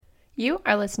You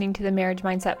are listening to the Marriage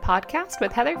Mindset Podcast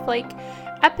with Heather Flake,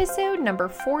 episode number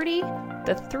 40,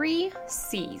 The 3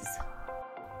 C's.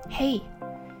 Hey,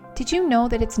 did you know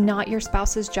that it's not your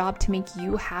spouse's job to make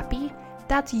you happy?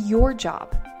 That's your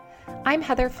job. I'm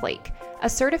Heather Flake, a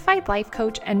certified life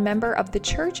coach and member of the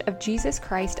Church of Jesus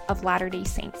Christ of Latter-day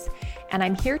Saints, and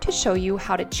I'm here to show you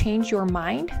how to change your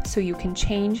mind so you can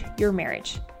change your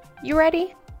marriage. You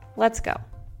ready? Let's go.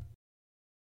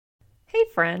 Hey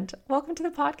friend, welcome to the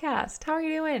podcast. How are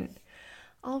you doing?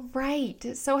 All right,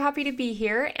 so happy to be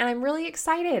here and I'm really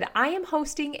excited. I am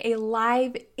hosting a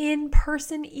live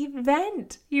in-person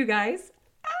event, you guys.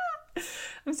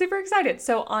 I'm super excited.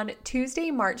 So on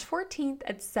Tuesday, March 14th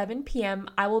at 7 p.m.,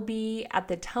 I will be at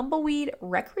the Tumbleweed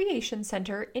Recreation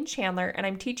Center in Chandler, and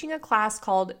I'm teaching a class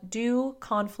called Do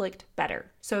Conflict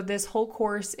Better. So this whole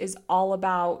course is all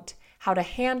about how to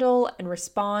handle and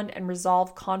respond and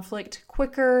resolve conflict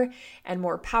quicker and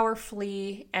more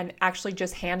powerfully, and actually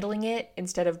just handling it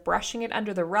instead of brushing it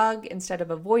under the rug, instead of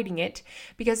avoiding it.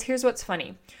 Because here's what's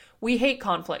funny. We hate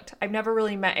conflict. I've never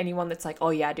really met anyone that's like,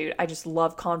 oh yeah, dude, I just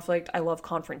love conflict. I love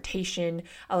confrontation.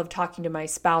 I love talking to my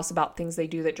spouse about things they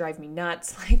do that drive me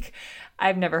nuts. Like,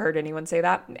 I've never heard anyone say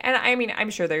that. And I mean, I'm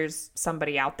sure there's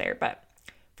somebody out there, but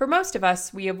for most of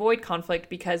us, we avoid conflict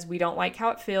because we don't like how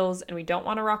it feels and we don't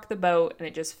want to rock the boat and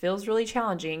it just feels really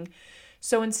challenging.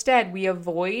 So instead, we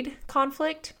avoid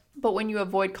conflict. But when you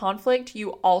avoid conflict,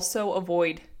 you also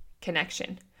avoid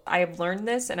connection. I have learned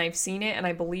this and I've seen it and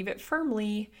I believe it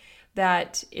firmly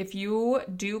that if you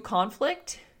do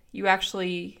conflict, you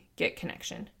actually get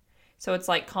connection. So it's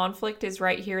like conflict is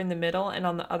right here in the middle and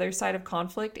on the other side of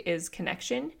conflict is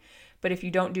connection. But if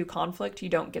you don't do conflict, you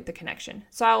don't get the connection.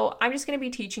 So I'm just going to be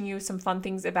teaching you some fun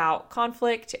things about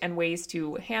conflict and ways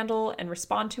to handle and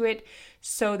respond to it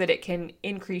so that it can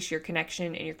increase your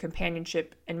connection and your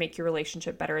companionship and make your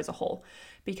relationship better as a whole.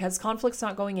 Because conflict's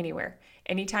not going anywhere.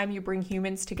 Anytime you bring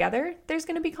humans together, there's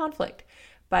going to be conflict.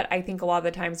 But I think a lot of the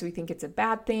times we think it's a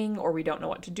bad thing or we don't know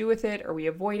what to do with it or we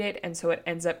avoid it. And so it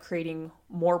ends up creating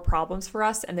more problems for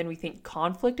us. And then we think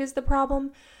conflict is the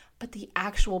problem. But the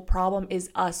actual problem is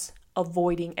us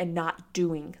avoiding and not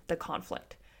doing the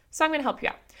conflict. So I'm going to help you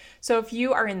out. So if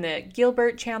you are in the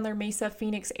Gilbert, Chandler, Mesa,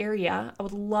 Phoenix area, I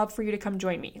would love for you to come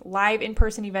join me. Live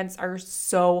in-person events are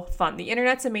so fun. The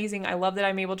internet's amazing. I love that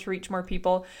I'm able to reach more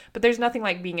people, but there's nothing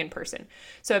like being in person.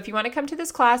 So if you want to come to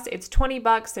this class, it's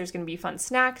 $20. There's going to be fun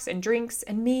snacks and drinks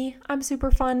and me. I'm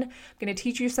super fun. I'm going to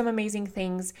teach you some amazing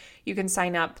things. You can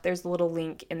sign up. There's a little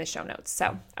link in the show notes.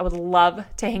 So I would love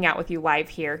to hang out with you live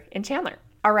here in Chandler.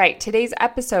 All right, today's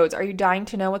episodes. Are you dying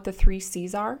to know what the 3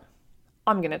 C's are?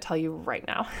 I'm going to tell you right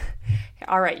now.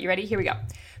 All right, you ready? Here we go.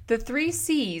 The 3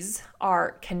 C's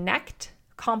are connect,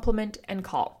 compliment, and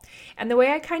call. And the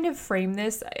way I kind of frame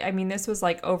this, I mean, this was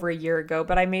like over a year ago,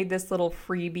 but I made this little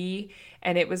freebie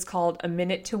and it was called A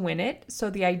Minute to Win It. So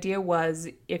the idea was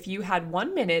if you had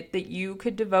 1 minute that you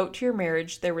could devote to your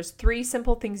marriage, there was 3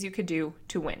 simple things you could do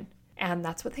to win. And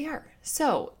that's what they are.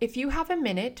 So if you have a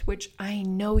minute, which I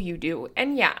know you do,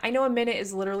 and yeah, I know a minute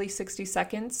is literally 60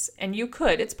 seconds, and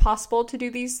it's possible to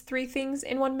do these 3 things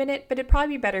in 1 minute, but it'd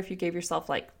probably be better if you gave yourself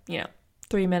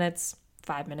 3 minutes,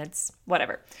 5 minutes,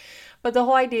 whatever. But the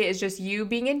whole idea is just you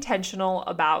being intentional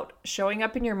about showing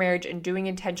up in your marriage and doing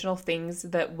intentional things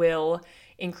that will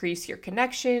increase your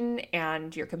connection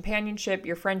and your companionship,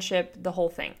 your friendship, the whole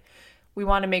thing. We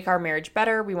want to make our marriage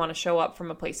better. We want to show up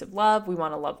from a place of love. We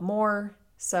want to love more.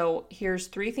 So here's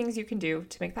 3 things you can do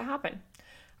to make that happen.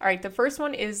 All right, the first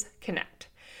one is connect.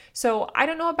 So I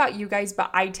don't know about you guys,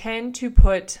 but I tend to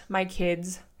put my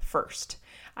kids first.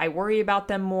 I worry about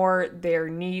them more. Their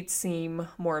needs seem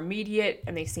more immediate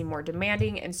and they seem more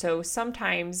demanding. And so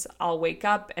sometimes I'll wake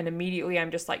up and immediately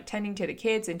I'm just like tending to the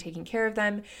kids and taking care of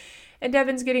them. And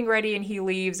Devin's getting ready and he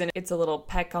leaves and it's a little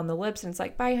peck on the lips and it's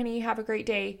like, bye honey, have a great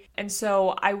day. And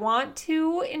so I want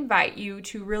to invite you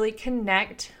to really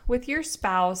connect with your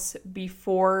spouse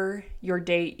before your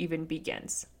day even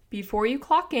begins. Before you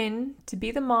clock in to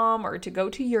be the mom or to go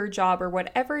to your job or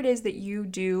whatever it is that you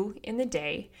do in the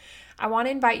day, I want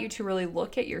to invite you to really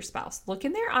look at your spouse. Look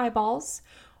in their eyeballs.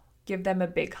 Give them a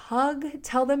big hug.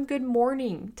 Tell them good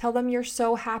morning. Tell them you're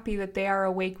so happy that they are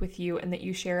awake with you and that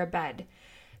you share a bed.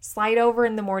 Slide over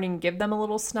in the morning, give them a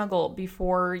little snuggle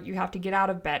before you have to get out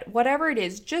of bed. Whatever it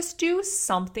is, just do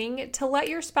something to let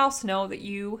your spouse know that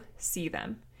you see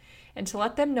them and to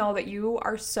let them know that you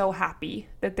are so happy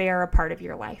that they are a part of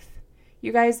your life.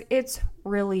 You guys, it's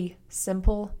really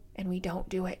simple and we don't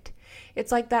do it.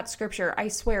 It's like that scripture. I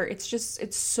swear, it's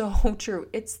so true.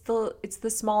 It's the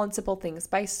small and simple things.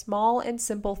 By small and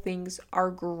simple things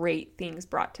are great things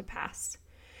brought to pass.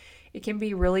 It can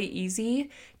be really easy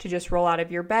to just roll out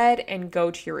of your bed and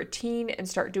go to your routine and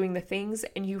start doing the things,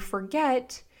 and you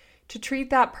forget to treat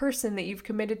that person that you've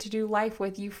committed to do life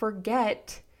with. You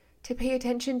forget to pay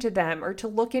attention to them or to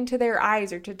look into their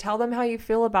eyes or to tell them how you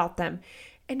feel about them.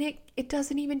 And it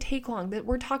doesn't even take long. That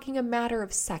we're talking a matter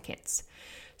of seconds.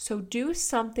 So do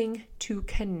something to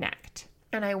connect.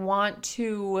 And I want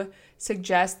to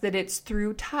suggest that it's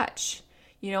through touch.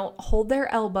 Hold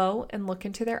their elbow and look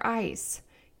into their eyes.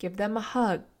 Give them a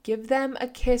hug. Give them a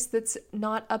kiss that's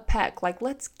not a peck. Like,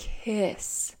 let's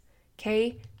kiss.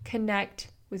 Okay?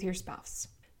 Connect with your spouse.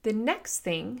 The next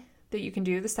thing that you can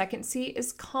do, the second C,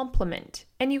 is compliment.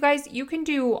 And you guys, you can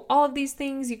do all of these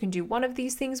things. You can do one of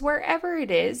these things wherever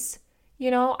it is.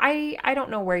 I don't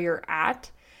know where you're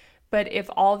at, but if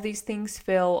all of these things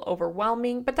feel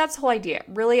overwhelming, but that's the whole idea.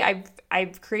 Really,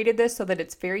 I've created this so that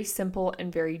it's very simple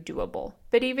and very doable.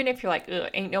 But even if you're like,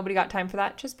 ain't nobody got time for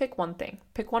that, just pick one thing.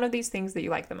 Pick one of these things that you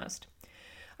like the most.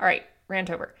 All right, rant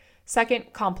over.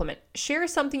 Second, compliment. Share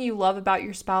something you love about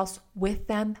your spouse with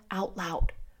them out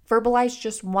loud. Verbalize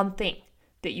just one thing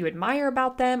that you admire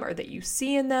about them or that you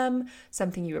see in them,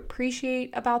 something you appreciate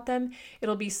about them.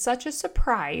 It'll be such a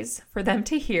surprise for them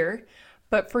to hear.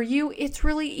 But for you, it's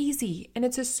really easy and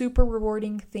it's a super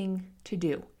rewarding thing to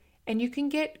do. And you can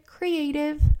get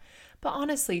creative, but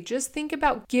honestly, just think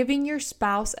about giving your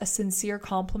spouse a sincere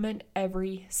compliment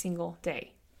every single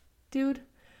day. Dude,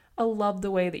 I love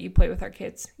the way that you play with our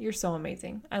kids. You're so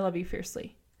amazing. I love you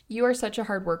fiercely. You are such a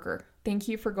hard worker. Thank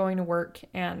you for going to work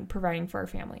and providing for our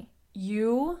family.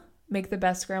 You make the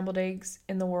best scrambled eggs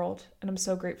in the world, and I'm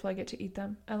so grateful I get to eat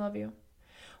them. I love you.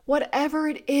 Whatever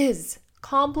it is,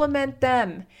 compliment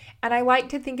them. And I like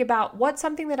to think about what's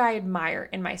something that I admire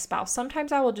in my spouse.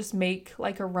 Sometimes I will just make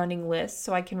like a running list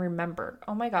so I can remember,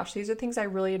 oh my gosh, these are things I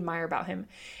really admire about him.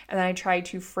 And then I try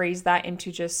to phrase that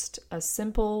into just a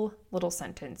simple little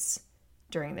sentence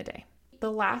during the day.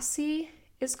 The last C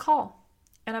is call.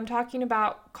 And I'm talking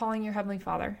about calling your Heavenly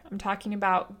Father. I'm talking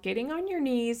about getting on your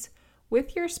knees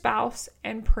with your spouse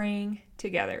and praying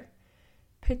together.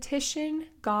 Petition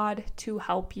God to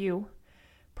help you.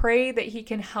 Pray that He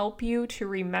can help you to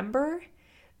remember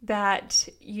that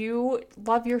you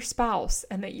love your spouse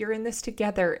and that you're in this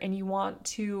together and you want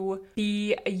to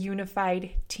be a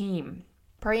unified team.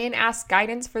 Pray and ask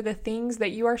guidance for the things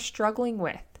that you are struggling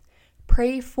with.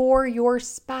 Pray for your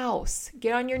spouse.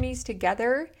 Get on your knees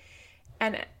together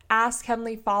and ask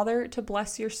Heavenly Father to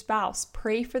bless your spouse.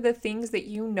 Pray for the things that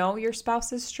you know your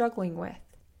spouse is struggling with.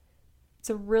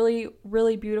 It's a really,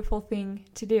 really beautiful thing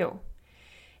to do.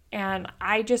 And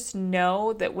I just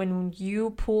know that when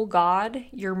you pull God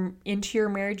into your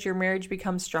marriage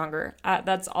becomes stronger.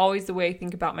 That's always the way I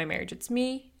think about my marriage. It's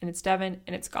me, and it's Devin,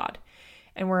 and it's God.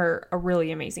 And we're a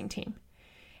really amazing team.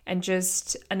 And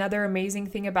just another amazing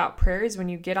thing about prayer is when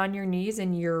you get on your knees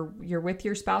and you're with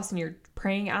your spouse and you're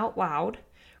praying out loud,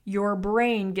 your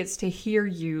brain gets to hear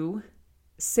you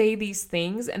say these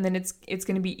things, and then it's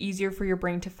going to be easier for your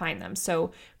brain to find them.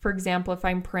 So, for example, if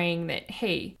I'm praying that,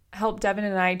 hey, help Devin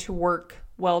and I to work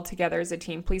well together as a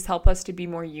team. Please help us to be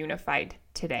more unified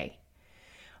today.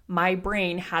 My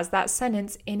brain has that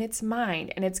sentence in its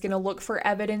mind, and it's going to look for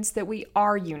evidence that we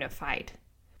are unified.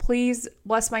 Please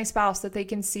bless my spouse that they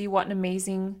can see what an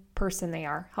amazing person they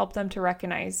are. Help them to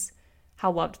recognize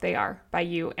how loved they are by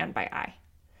you and by I.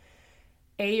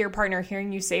 Your partner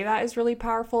hearing you say that is really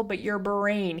powerful, but your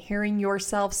brain hearing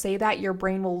yourself say that, your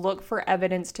brain will look for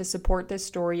evidence to support this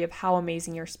story of how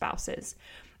amazing your spouse is.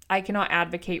 I cannot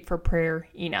advocate for prayer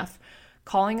enough.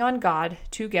 Calling on God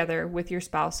together with your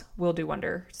spouse will do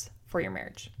wonders for your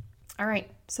marriage. All right,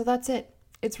 so that's it.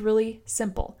 It's really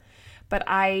simple. But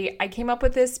I came up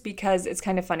with this because it's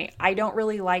kind of funny. I don't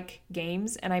really like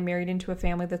games, and I married into a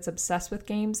family that's obsessed with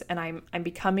games, and I'm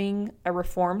becoming a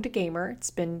reformed gamer. It's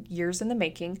been years in the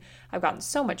making. I've gotten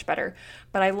so much better.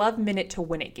 But I love minute to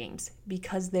win it games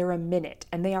because they're a minute,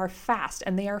 and they are fast,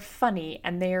 and they are funny,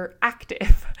 and they're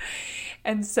active.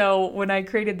 And so when I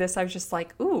created this, I was just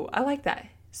like, ooh, I like that.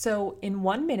 So in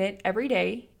 1 minute every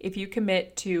day, if you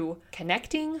commit to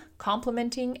connecting,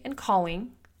 complimenting, and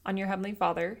calling on your Heavenly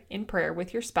Father in prayer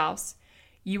with your spouse,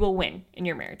 you will win in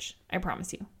your marriage. I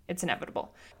promise you. It's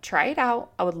inevitable. Try it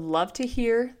out. I would love to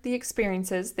hear the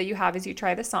experiences that you have as you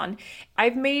try this on.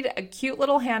 I've made a cute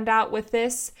little handout with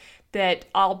this that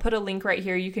I'll put a link right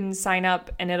here. You can sign up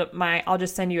and I'll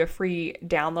just send you a free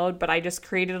download, but I just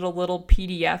created a little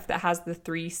PDF that has the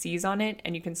 3 C's on it,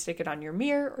 and you can stick it on your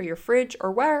mirror or your fridge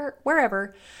or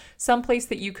wherever, someplace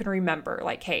that you can remember.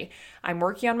 Like, hey, I'm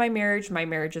working on my marriage. My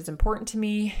marriage is important to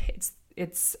me.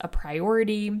 It's a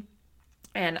priority.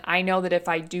 And I know that if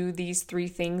I do these 3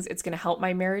 things, it's going to help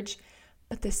my marriage.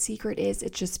 But the secret is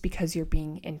it's just because you're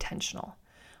being intentional.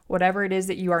 Whatever it is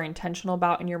that you are intentional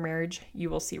about in your marriage, you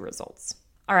will see results.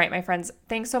 All right, my friends,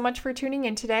 thanks so much for tuning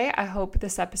in today. I hope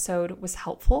this episode was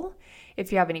helpful.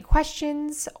 If you have any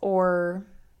questions or,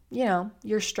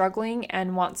 you're struggling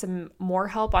and want some more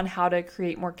help on how to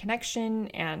create more connection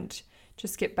and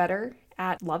just get better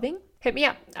at loving, hit me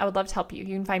up. I would love to help you.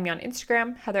 You can find me on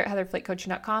Instagram,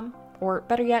 heather@heatherflakecoaching.com, or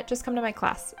better yet, just come to my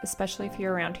class, especially if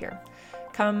you're around here.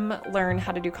 Come learn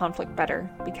how to do conflict better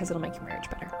because it'll make your marriage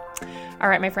better. All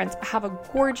right, my friends, have a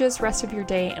gorgeous rest of your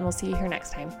day, and we'll see you here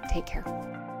next time. Take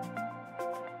care.